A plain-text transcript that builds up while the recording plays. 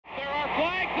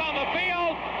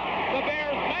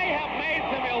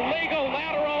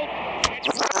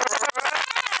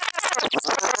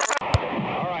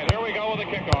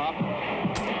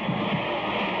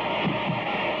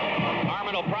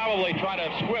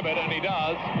of it, and he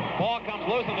does. Ball comes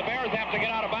loose, and the Bears have to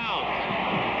get out of bounds.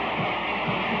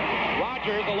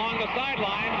 Rodgers along the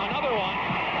sideline, another one.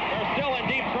 They're still in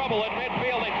deep trouble at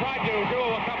midfield. They tried to do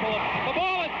a couple of... The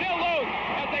ball is still loose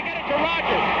as they get it to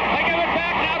Rodgers. They give it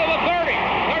back now to the 30.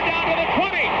 They're down to the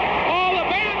 20. Oh, the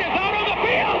band is out on the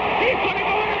field. He's going to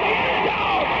go into the end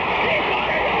zone. He's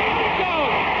going into the end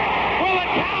zone. Will it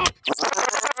count?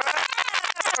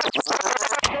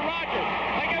 To Rodgers.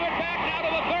 They give it back now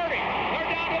to the 30. They're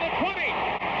down to the 20.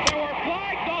 There were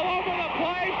flags all over the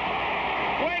place.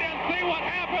 Wait and see what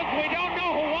happens. We don't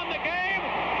know who won the game.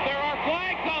 There are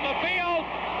flags on the field.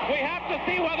 We have to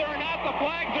see whether or not the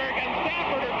flags are against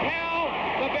Stanford or Cal.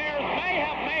 The Bears may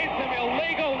have made some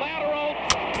illegal laterals.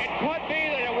 It could be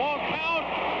that it won't count.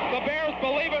 The Bears,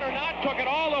 believe it or not, took it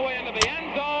all the way into the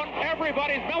end zone.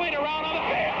 Everybody's milling around on the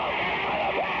field.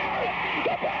 The Bears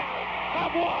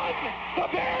have won. The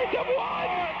Bears have won.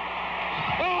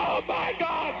 Oh, my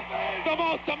God. The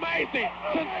most amazing,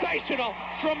 sensational,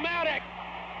 dramatic,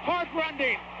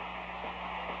 heart-rending,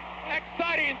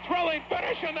 exciting, thrilling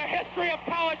finish in the history of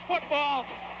college football.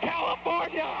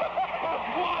 California has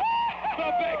won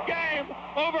the big game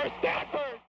over Stanford.